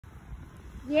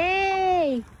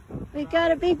Yay! We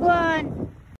got a big one.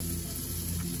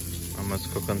 Mama's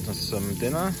cooking some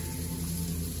dinner.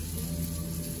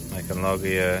 Making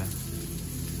Loggy a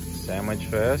sandwich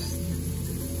first.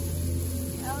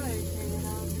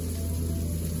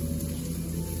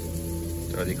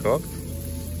 It's already cooked.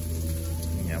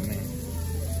 Yummy.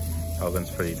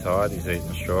 Logan's pretty tired, he's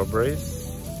eating strawberries.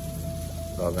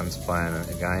 Logan's playing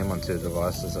a game on 2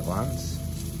 devices at once.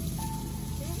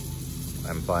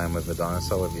 And playing with the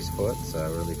dinosaur with his foot, so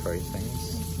really 3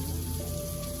 things.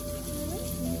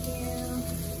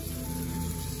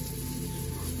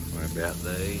 We're about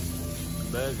the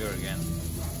burger again.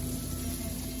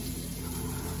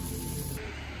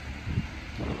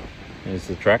 Here's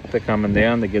the tractor coming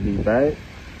down to get his bait.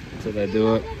 So they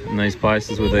do it in these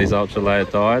places with these ultra low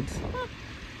tides.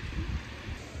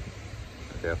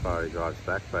 Look how far he drives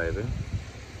back, baby.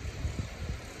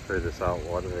 Through the salt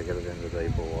water to get it into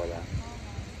deeper water.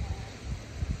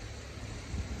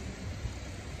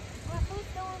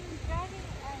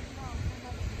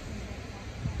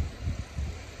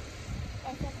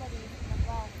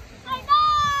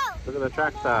 Look at the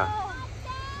tractor.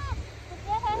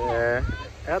 Yeah,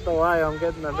 out the way, I'm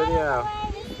getting the video.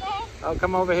 Oh,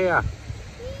 come over here.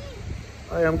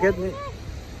 Oh, I'm getting it.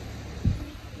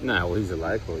 No, well, he's a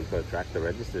local. He's got a tractor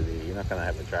registered here. You're not going to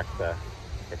have a tractor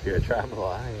if you're a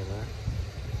traveller, you know.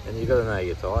 And you got to know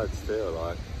your tides too.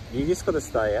 Like, you just got to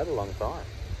stay out a long time.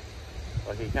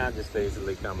 Like, you can't just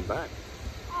easily come back.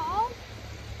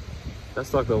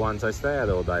 That's like the ones they stay out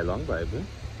all day long, baby.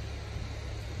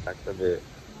 Back a bit.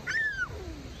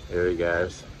 Here he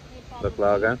goes. Look,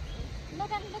 Logan.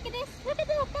 Look at this. Look at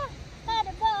this. Oh,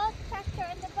 the boat. Tractor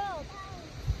and the boat.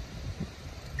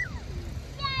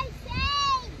 Yay,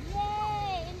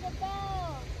 in the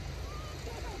boat.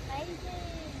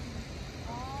 Amazing.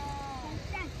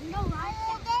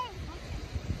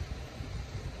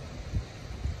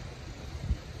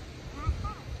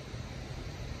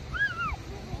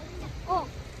 Oh.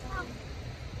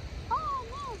 Oh,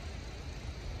 no.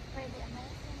 Pretty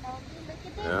amazing, Logie. Look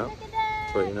at this. Yeah. Look at that.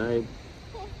 That's what you need.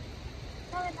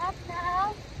 Going up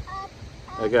now. Up.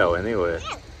 They go anywhere.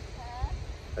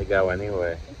 They go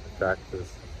anywhere. Tractors.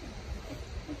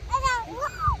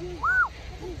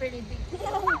 Pretty big.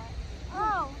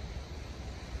 Oh.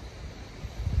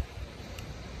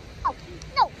 Oh,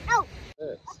 no, no.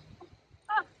 Yes.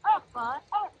 What?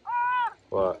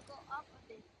 What?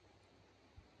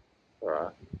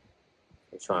 Alright.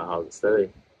 I'm trying to hold it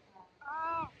steady.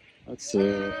 That's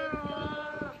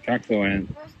tractor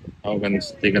went.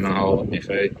 Logan's digging a hole at my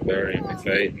feet, burying my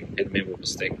feet, and hitting me with a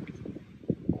stick.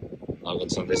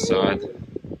 Logan's on this side.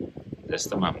 There's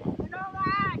the mama.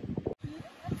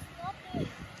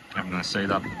 Having a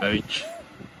seat up the beach.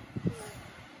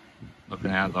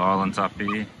 Looking out the islands up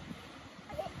here.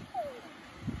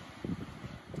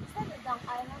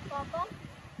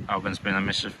 Logan's been a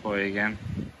mischief boy again.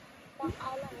 I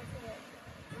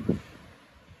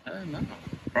don't know.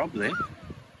 Probably.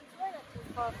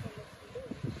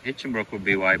 Hitchinbrook would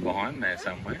be way behind there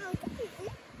somewhere.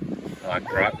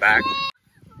 Like right back.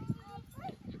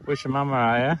 Where's your mama,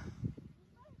 are ya?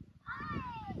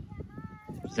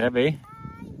 It's heavy.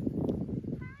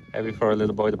 Heavy for a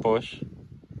little boy to push.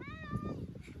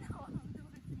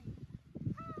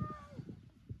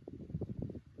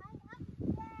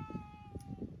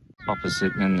 Papa's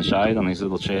sitting in the shade on his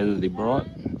little chair that he brought.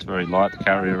 It's very light to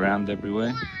carry around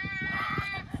everywhere.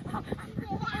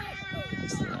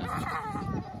 It's the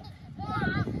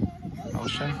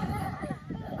ocean.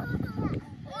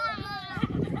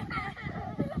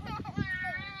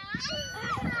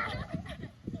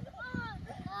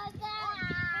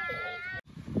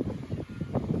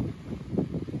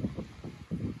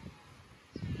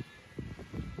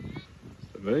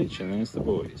 The beach, and there's the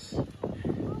boys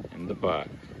in the park.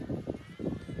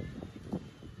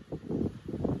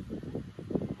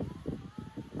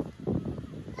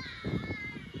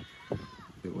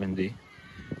 Windy.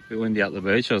 A bit windy up the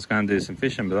beach. I was going to do some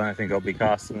fishing, but I don't think I'll be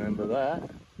casting into that.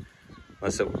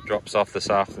 Unless it drops off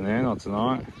this afternoon or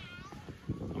tonight.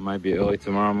 Or maybe early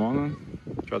tomorrow morning.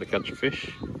 Try to catch a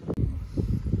fish.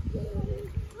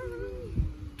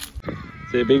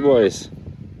 See you, big boys.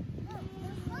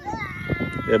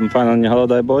 You having fun on your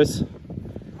holiday, boys? You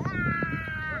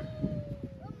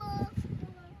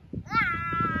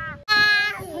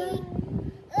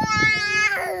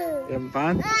having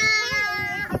fun?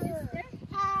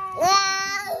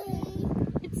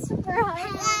 It's super high.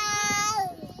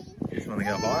 You just want to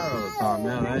go higher all the time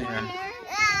now, don't you?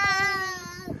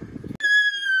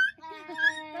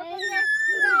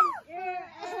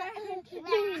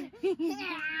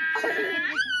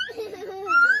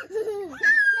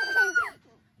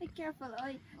 careful. Oh,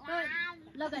 go,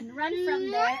 Logan, run from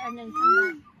there and then come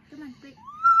back. Come on, quick.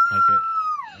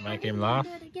 Make him laugh.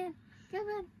 Do it again. Come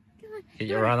on, come on. Can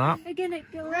you run up? Again,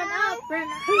 go run up,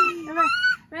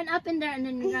 run up in there and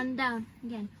then run down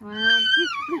again. 1,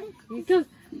 2, go.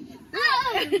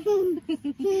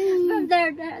 From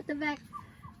there at the back.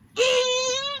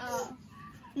 Oh.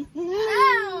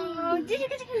 Oh.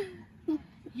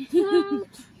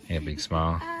 Yeah, big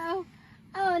smile. Ow.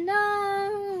 Oh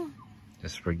no.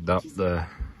 Just rigged up the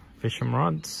fishing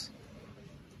rods.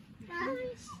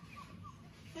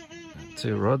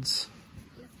 2 rods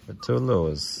with 2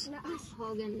 lures.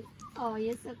 Hogan. Oh,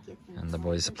 you're so cute. And the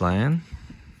boys are playing.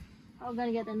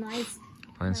 Hogan got a nice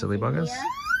Silly buggers. idea.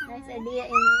 Nice idea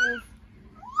in his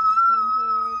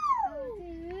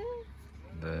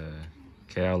The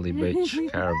Cowley Beach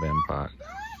Caravan Park.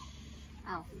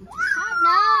 oh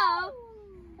no!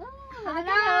 Oh no!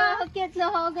 How cute the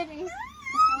Hogan is.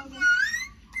 Hogan.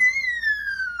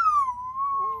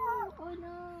 Oh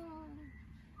no!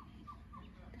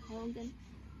 The Hogan.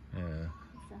 Yeah.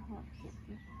 It's a hot kid.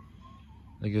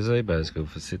 The gazebo's good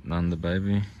for sitting under,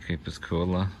 baby. Keep us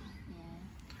cooler.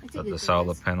 Yeah. Got the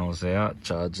solar panels out,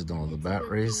 charging all the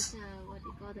batteries. What do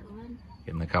you call that one?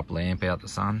 Getting a couple of amp out the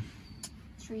sun.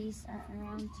 Trees are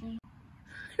around too.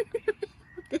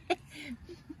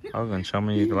 Hogan, show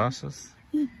me your glasses.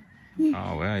 Oh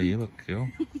wow, you look cool.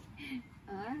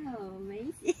 Oh,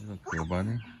 amazing. You look cool,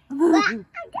 buddy.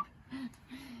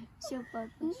 Show Papa.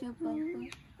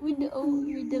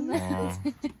 With the mask.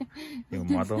 Oh, your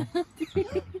model. Now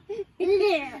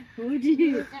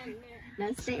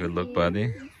It's a stay good look, here.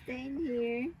 buddy. Stay in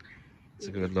here. It's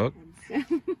a good look. You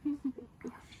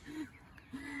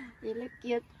look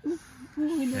cute.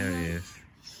 There he is.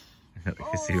 Look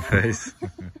at your face.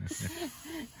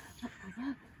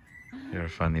 You're a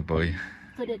funny boy.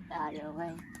 Put it the other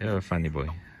way. You're a funny boy.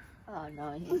 Oh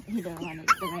no, he don't want it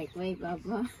the right way,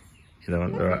 Baba. You don't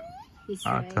want the right. He's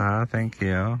right. Okay, thank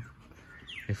you.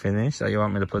 You finished? Oh, you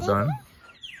want me to put it on?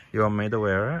 You want me to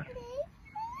wear it?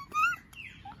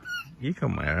 You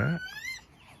can wear it.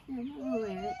 I'll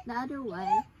wear it the other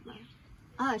way.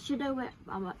 Oh, should I wear,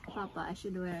 Papa? I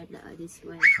should wear it this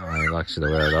way. Oh, he likes you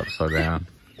to wear it upside down.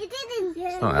 You didn't.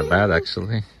 It's not that bad,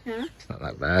 actually. Huh? It's not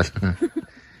that bad.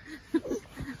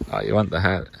 Oh, you want the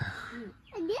hat?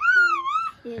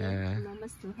 Yeah. Mama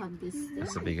still have this.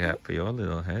 That's a big hat for your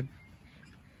little head.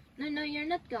 No, you're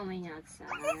not going outside.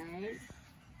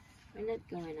 We're not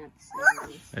going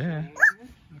outside. Yeah.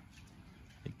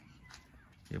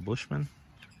 You bushman?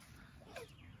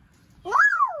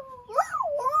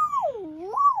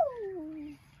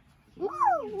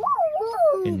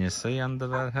 Can you see under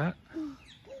that hat?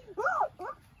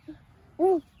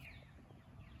 Oh,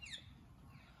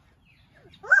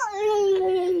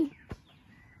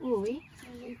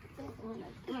 you don't want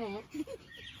it wet.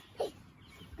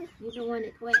 You don't want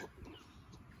it wet.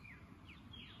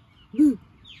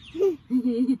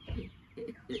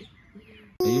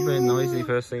 Are you being noisy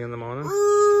first thing in the morning?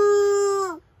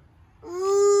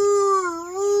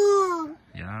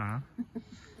 Yeah.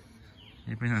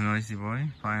 You've been a noisy boy,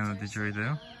 playing the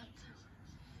didgeridoo.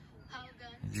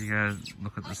 Did you go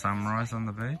look at the sunrise on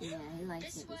the beach? Yeah, he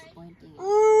likes it. He's pointing.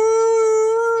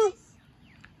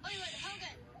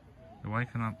 You're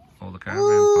waking up all the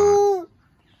caravan park.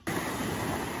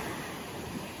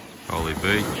 Cowley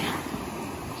Beach.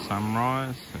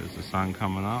 Sunrise. There's the sun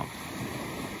coming up.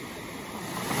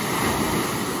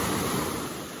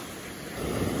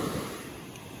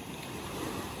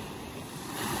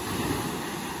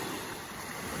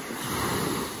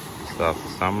 Start the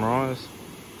sunrise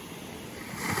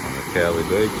on the Cowley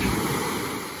Beach.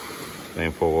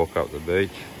 Been for a walk up the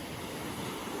beach.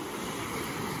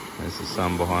 There's the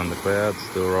sun behind the clouds,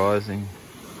 still rising.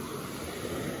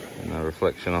 And the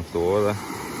reflection off the water.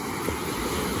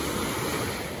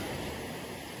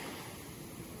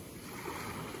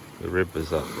 The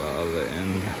river's up the other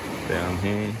end, down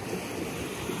here.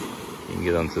 You can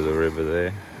get onto the river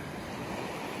there.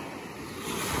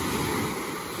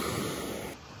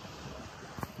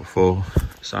 Before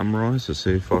sunrise to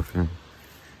see if I can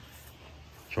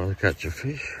try to catch a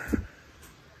fish.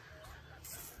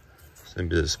 Seen a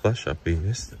bit of splash up here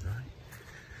yesterday.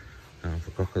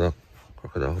 For crocodile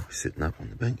will be sitting up on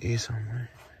the bank here somewhere.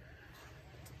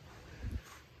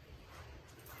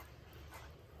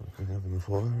 I've been having a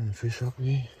fire and fish up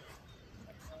here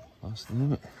last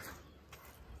night.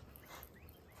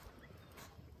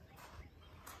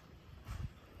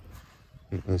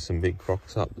 There's some big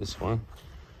crocs up this one.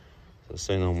 So I've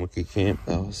seen on Wiki Camp,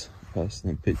 I was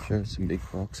posting a picture of some big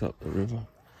crocs up the river.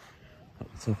 Up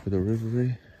the top of the river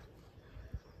there.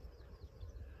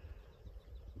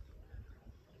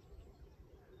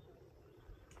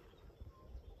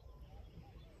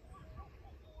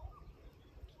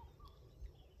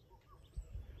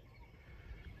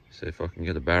 See if I can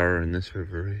get a barra in this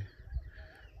river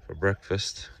for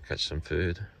breakfast. Catch some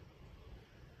food.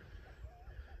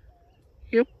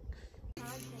 Yep.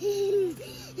 Yeah,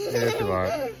 if you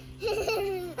like.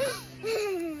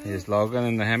 Here's Logan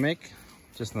in the hammock,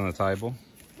 just on the table.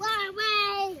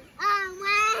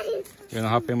 You wanna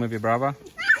hop in with your brother?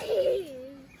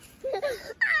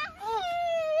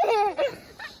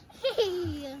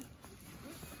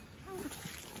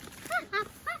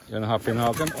 You wanna hop in,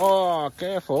 Logan? Oh,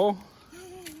 careful!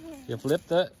 You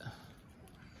flipped it.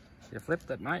 You flipped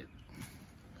it, mate.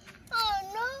 Oh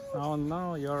no! Oh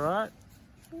no, you alright?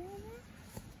 You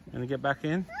wanna get back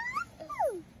in?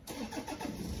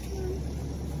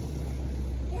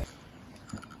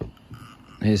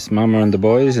 Here's Mama and the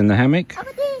boys in the hammock.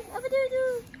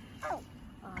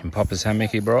 And Papa's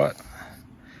hammock he brought.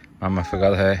 Mama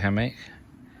forgot her hammock.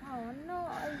 Oh no,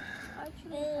 I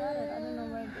actually had it. I don't know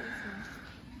where it is.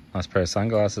 Nice pair of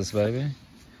sunglasses, baby.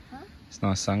 Huh? It's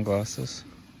nice sunglasses.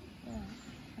 Yeah.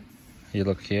 You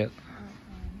look cute.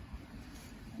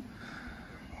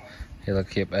 You look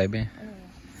cute, baby.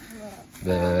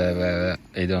 You're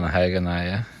doing a Hagen, are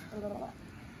you?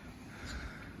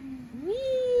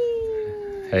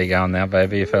 How you going now,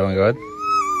 baby? You feeling good?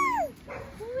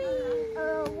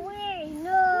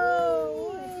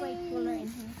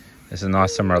 Is it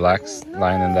nice and relaxed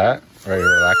laying in that? Very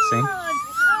relaxing.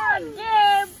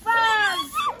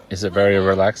 Is it very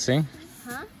relaxing?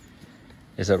 Huh?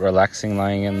 Is it relaxing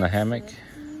laying in the hammock?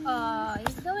 Oh,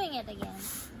 he's doing it again.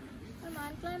 Come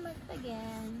on, climb up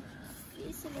again.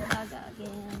 You silly gaga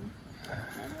again.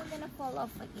 Then we're gonna fall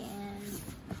off again.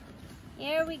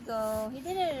 Here we go. He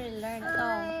didn't really learn at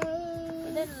all.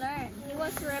 He didn't learn. He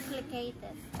wants to replicate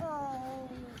it.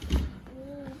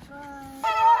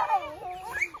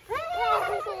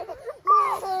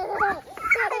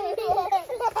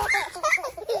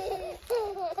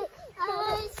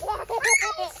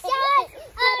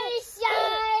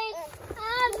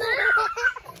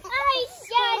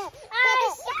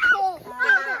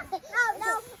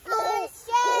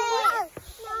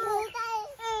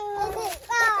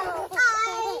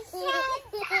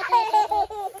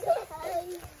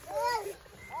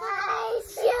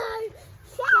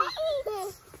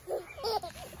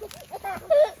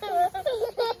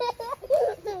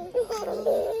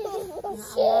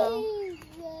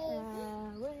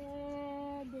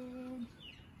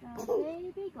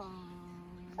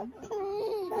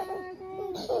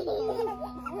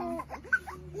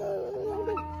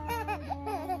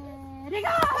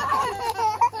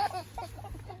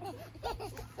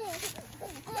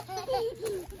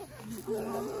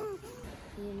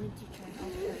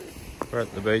 We're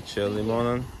at the beach early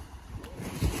morning.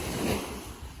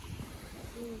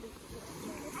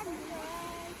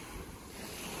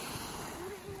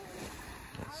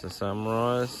 It's the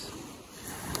sunrise.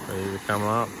 Ready to come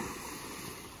up.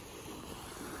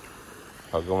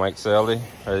 Logan wakes early,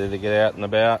 ready to get out and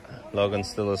about. Logan's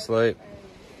still asleep.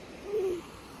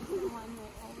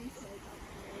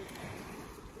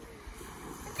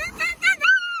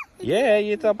 Yeah,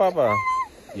 you tell Papa.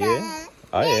 Yeah.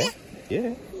 Oh yeah.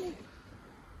 Yeah.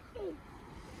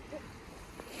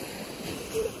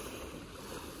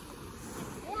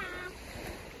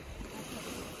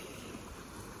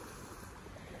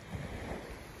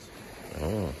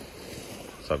 Oh,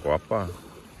 so guapa.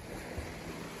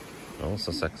 Oh,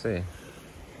 so sexy.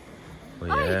 Oh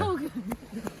yeah.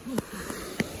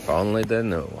 If only they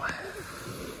knew.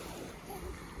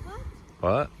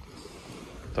 What?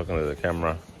 Talking to the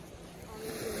camera.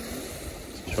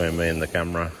 Between me and the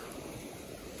camera.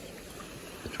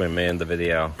 Between me and the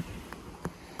video.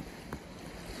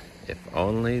 If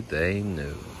only they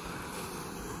knew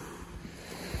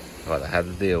what I had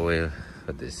to deal with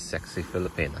this sexy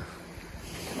Filipina.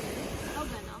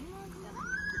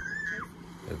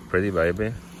 You look pretty,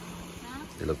 baby.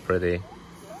 You look pretty.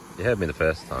 You heard me the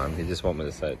first time. You just want me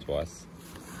to say it twice.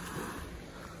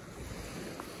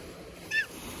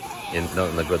 Not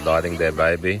in the good lighting there,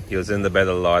 baby. You was in the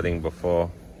better lighting before.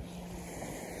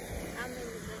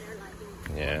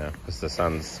 Yeah, because the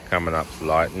sun's coming up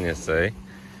lighting, you see.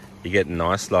 You get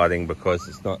nice lighting because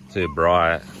it's not too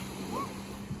bright.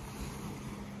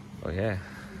 Oh yeah.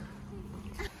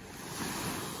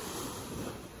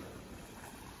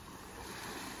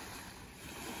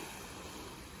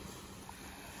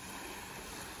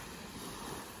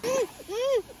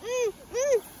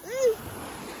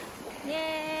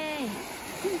 Yay!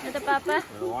 Ito, Papa.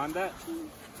 You wanna wind that?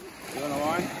 You wanna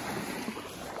wind?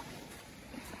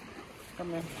 Come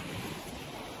here.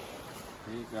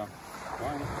 Here you go.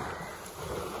 Wind.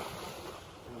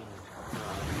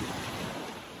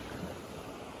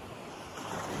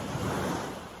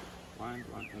 Wind,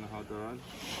 wind. hold on.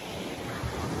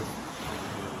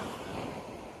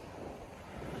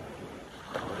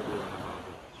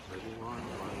 Ready, one.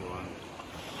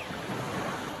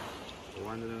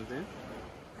 Wind it in there?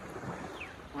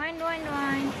 Wind. You're gonna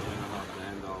hold the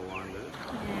hand, I'll wind it.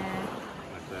 Yeah.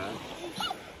 Like that.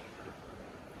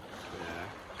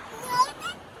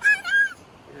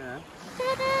 Yeah.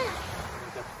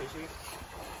 Is that fishy?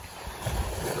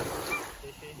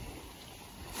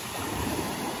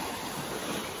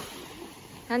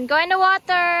 And go in the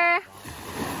water.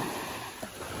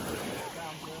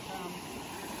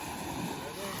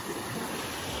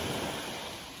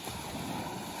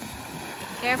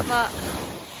 Careful.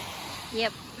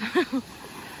 Yep.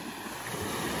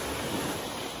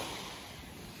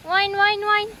 Wine.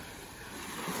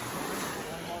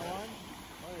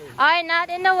 Oh, not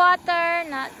in the water.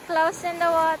 Not close in the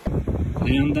water.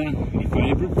 Linda, my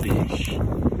favorite fish.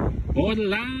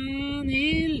 Borderline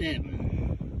 11.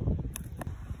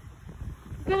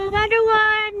 Got another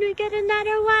one. We got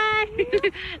another one.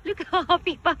 Look how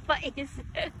happy Papa is.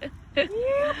 There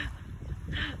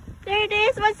it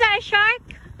is. What's that, a shark?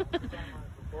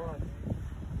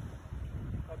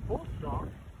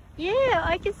 Yeah,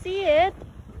 I can see it.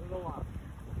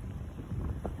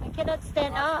 I cannot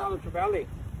stand up. Trevally.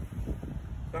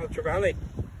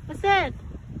 What's that?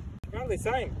 Trevally,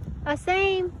 same. Oh,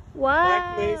 same. Wow.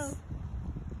 Bag, please.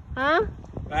 Huh?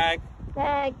 Bag.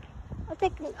 Bag.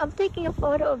 I'm taking a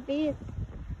photo of it.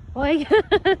 Oh my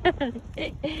god.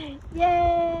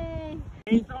 Yay.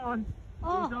 He's on.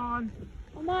 Oh. He's on.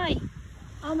 Oh my.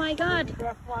 Oh my god.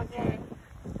 First one, yeah.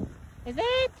 Is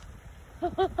it?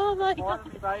 Oh my god.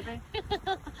 Me, baby.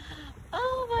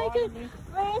 Oh my god.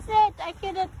 Where is it? I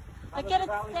cannot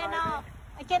stand up.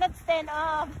 I cannot stand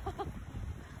up.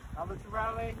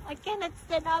 I cannot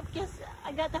stand up because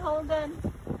I got the whole gun.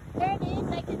 There it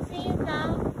is. I can see it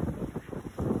now.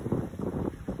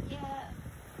 Yeah.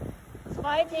 It's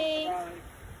fighting.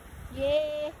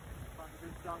 Yeah.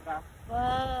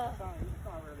 Wow. It's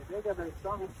not really big, but it's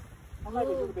strong. Maybe a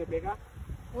little bit bigger.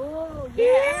 Oh,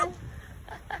 yeah.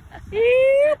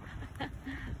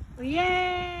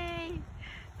 Yay.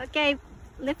 Okay,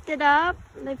 lift it up.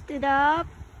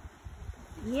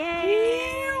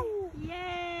 Yay.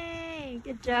 Yay.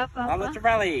 Good job, Papa.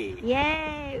 Trevally.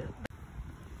 Yay.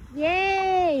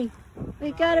 Yay.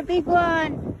 We got a big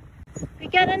one. We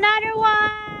got another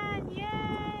one.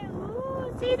 Yay.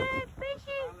 Ooh, see that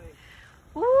fishing?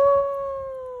 Ooh,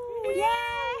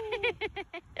 yay.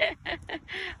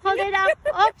 Hold it up.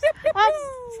 Oops.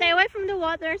 Stay away from the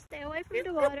water.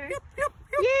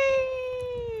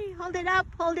 Yay. Hold it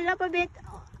up a bit.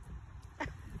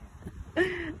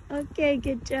 Okay,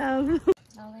 good job.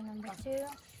 Belly number 2.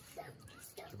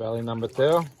 Belly number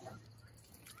 2.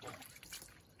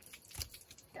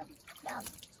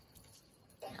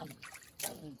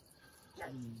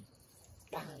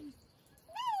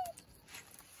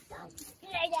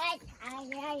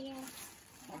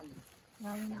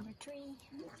 Belly number 3.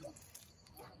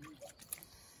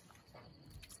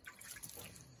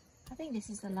 I think this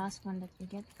is the last one that we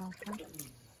get, Papa.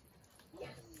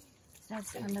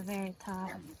 That's on the very top.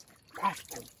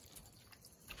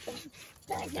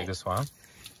 The biggest one?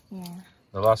 Yeah.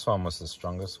 The last one was the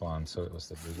strongest one, so it was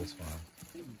the biggest one.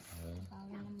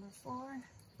 Belly number 4.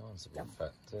 That one's a bit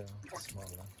fat too.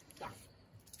 Smaller.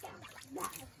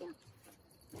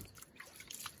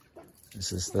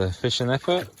 This is the fishing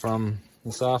effort from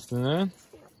this afternoon.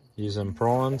 Using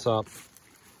prawns up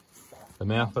the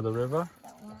mouth of the river.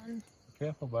 That one.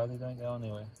 Careful, buddy, don't go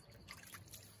anywhere.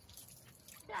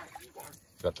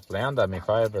 Got the flounder, my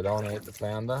favourite. I want to eat the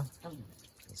flounder.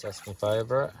 That's my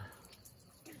favourite.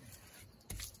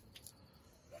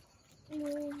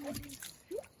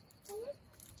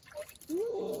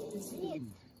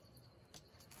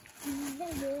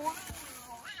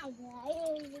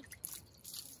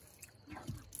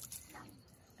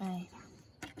 Right.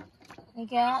 We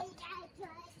got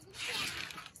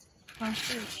one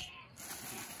fish.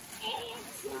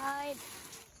 Right.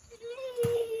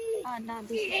 Oh, not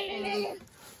this one.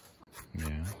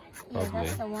 Yeah, Yeah,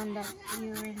 that's the one that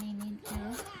you really need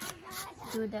to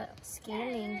do the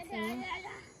scaling thing.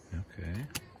 Okay.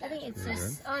 I think it's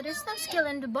just, oh, there's no scale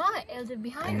in the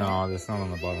behind. No, there's none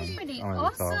on the bottom. That's pretty Only the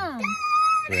top. awesome.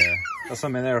 Yeah, that's what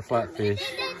I mean, they're a flat fish.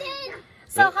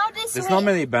 So how do they swim? There's not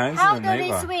many bones how in them do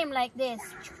either. they swim like this?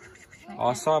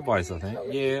 Oh, sideways, I think.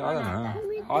 Yeah, I don't know.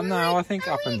 Oh, no, I think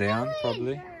up and down,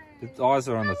 probably. The eyes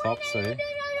are on the top, see? Yeah,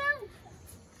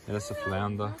 that's a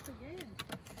flounder.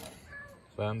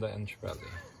 Flounder and trevally.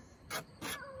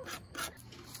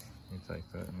 You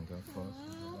take that and go close.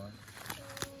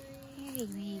 Here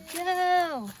we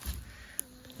go.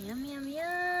 Yum, yum,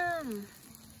 yum.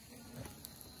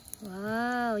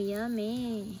 Wow,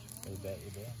 yummy. What about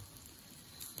you there?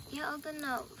 Yeah, I'm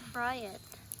gonna fry it.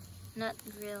 Not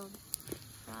grilled.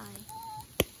 Fry.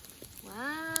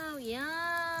 Wow,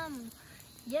 yum.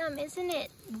 Yum, isn't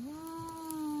it?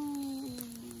 Woo.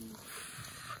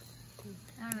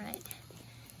 Alright.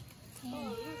 Okay. Oh,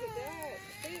 look at that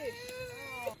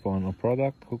fish. Final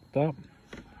product cooked up.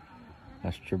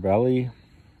 Astra belly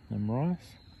and rice.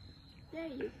 There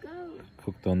you go.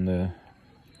 Cooked on the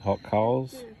hot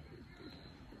coals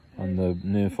on the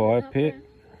new fire pit.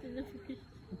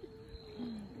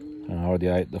 And I already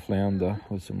ate the flounder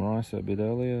with some rice a bit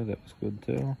earlier. That was good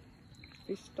too.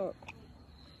 Fish stock.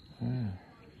 Yeah.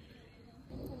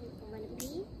 Want to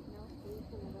pee?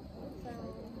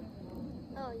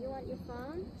 Oh, you want your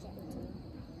phone?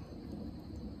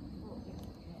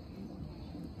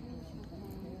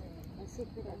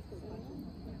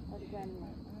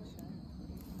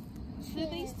 Do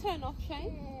these turn off,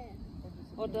 Shane?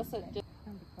 Or does it just...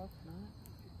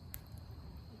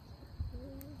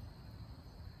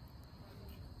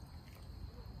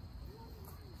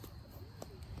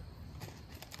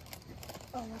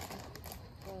 Oh, what's that?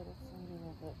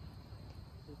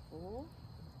 Before.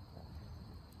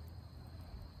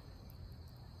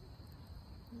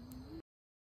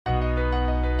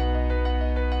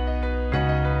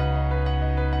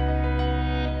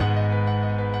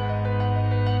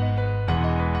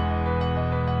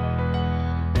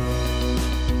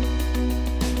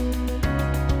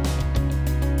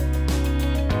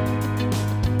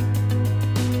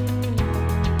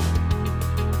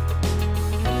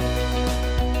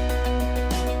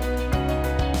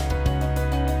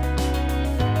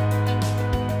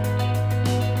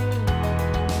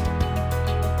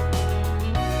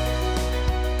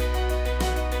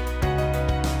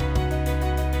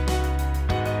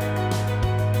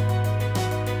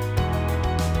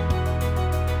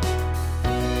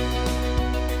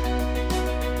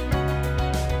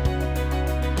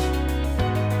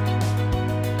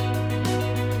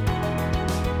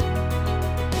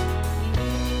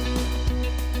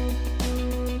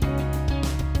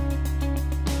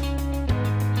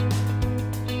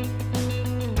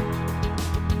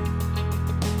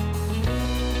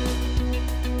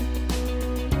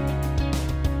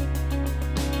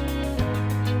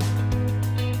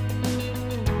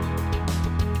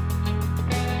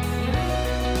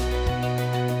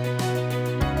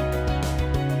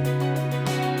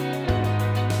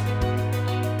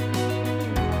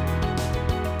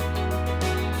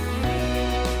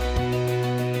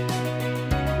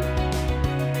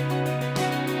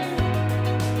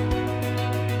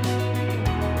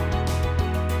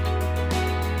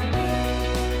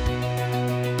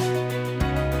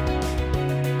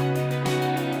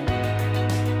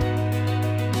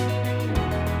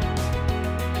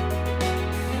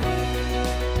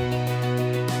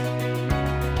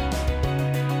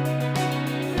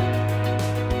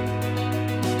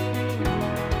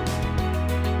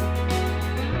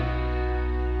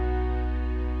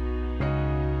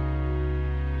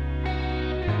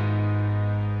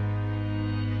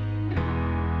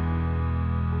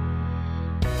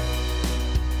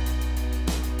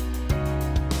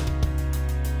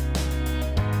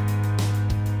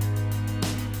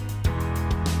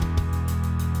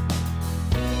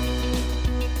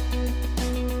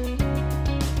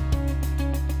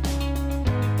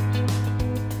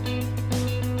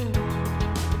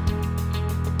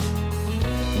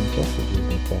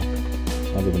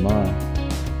 Under the mine.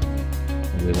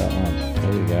 Maybe that one.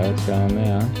 There we go, it's going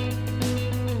now.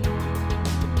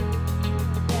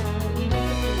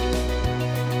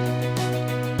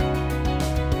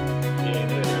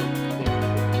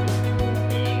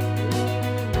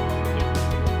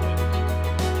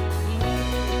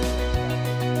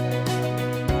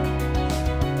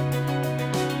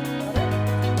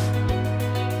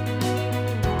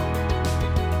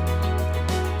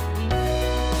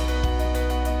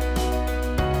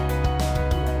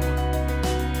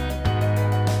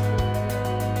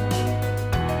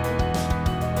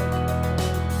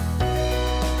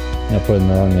 Not putting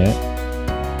it on yet.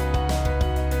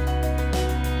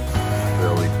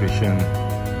 Early fishing.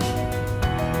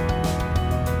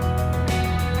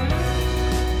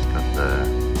 Got the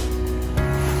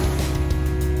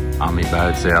army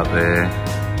boats out there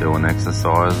doing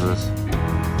exercises.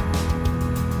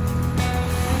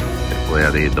 People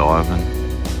out here diving.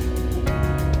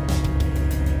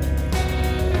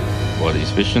 While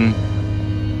he's fishing,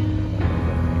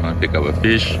 I pick up a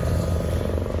fish.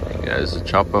 There's a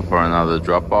chopper for another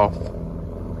drop off.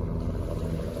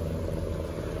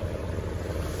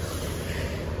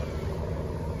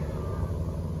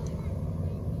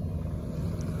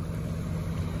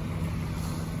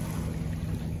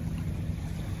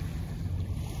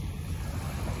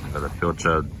 Got a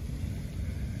filter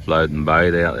floating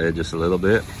bait out there just a little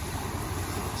bit.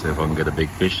 See if I can get a big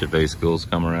fish if these schools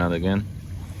come around again.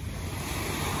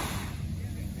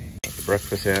 Got the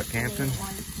breakfast out camping.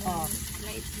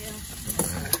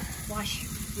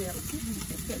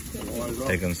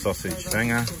 Egg and sausage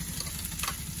finger.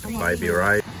 Baby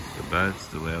Ray. The boat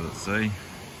still out at sea.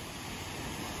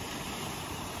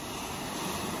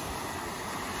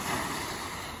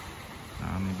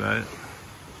 Army boat.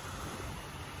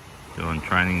 Doing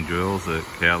training drills at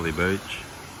Cowley Beach.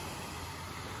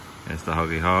 There's the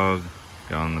hoggy hog,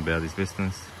 going about his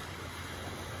business.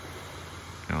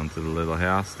 Going to the little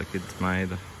house the kids made.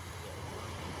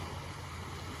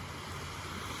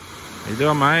 How you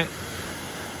doing, mate?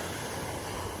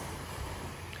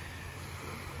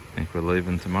 I think we're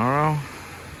leaving tomorrow.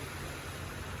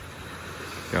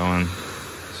 Go and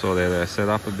sort out our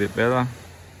setup a bit better.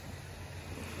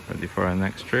 Ready for our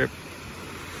next trip.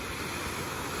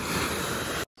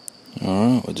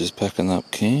 Alright, we're just packing up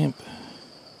camp.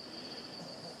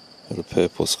 Got a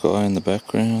purple sky in the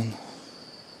background.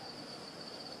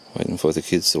 Waiting for the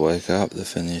kids to wake up to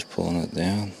finish pulling it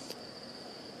down.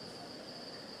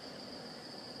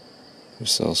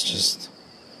 Ourselves just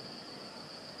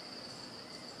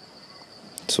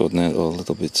sorting out all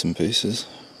little bits and pieces.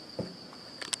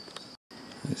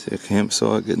 There's our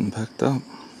campsite getting packed up.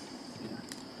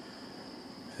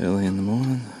 Early in the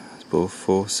morning, it's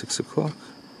about 6 o'clock.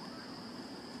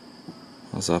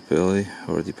 I was up early,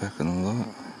 already packing a lot.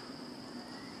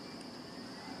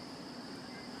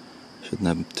 Shouldn't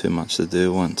have too much to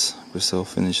do once Grisel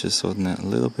finishes sorting out a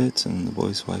little bit and the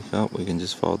boys wake up. We can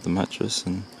just fold the mattress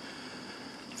and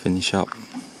finish up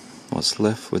what's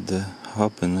left with the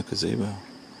hub and the gazebo.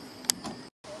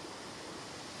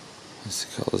 There's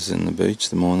the colours in the beach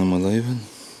the morning we're leaving.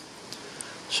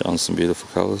 Showing some beautiful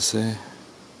colours there.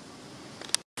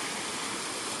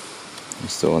 I'm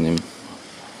still on him.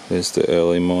 There's the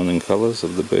early morning colours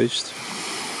of the beach.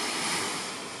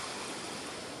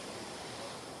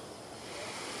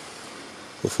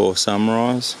 Before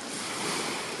sunrise.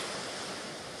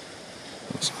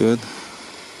 Looks good.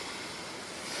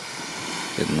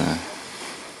 Getting a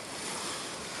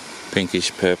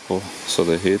pinkish purple sort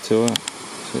of hue to it.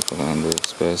 See if I can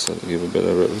underexpose it to give a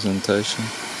better representation.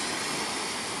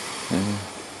 Yeah.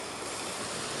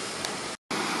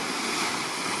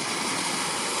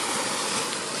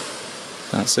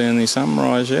 Can't see any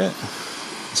sunrise yet.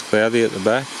 It's cloudy at the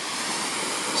back.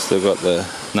 Still got the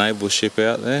naval ship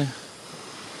out there.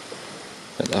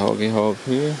 Got the hoggy hog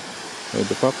here with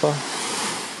the papa.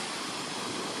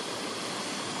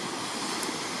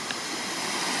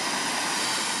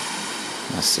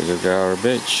 That's the Gagara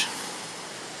beach.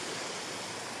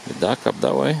 The dark up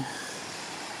that way.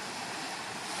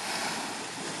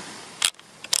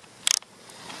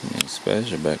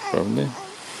 Exposure back probably.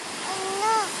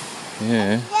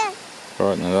 Yeah,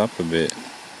 brighten it up a bit.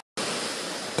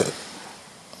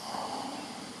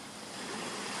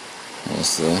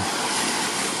 There's the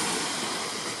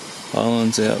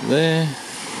islands out there.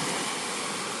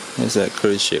 There's that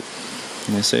cruise ship.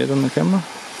 Can you see it on the camera?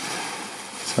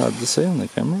 It's hard to see on the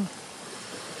camera.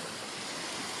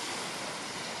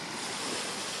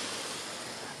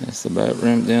 There's the boat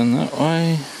ramp down that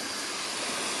way.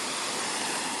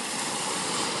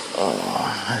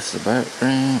 Oh, that's the boat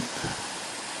ramp.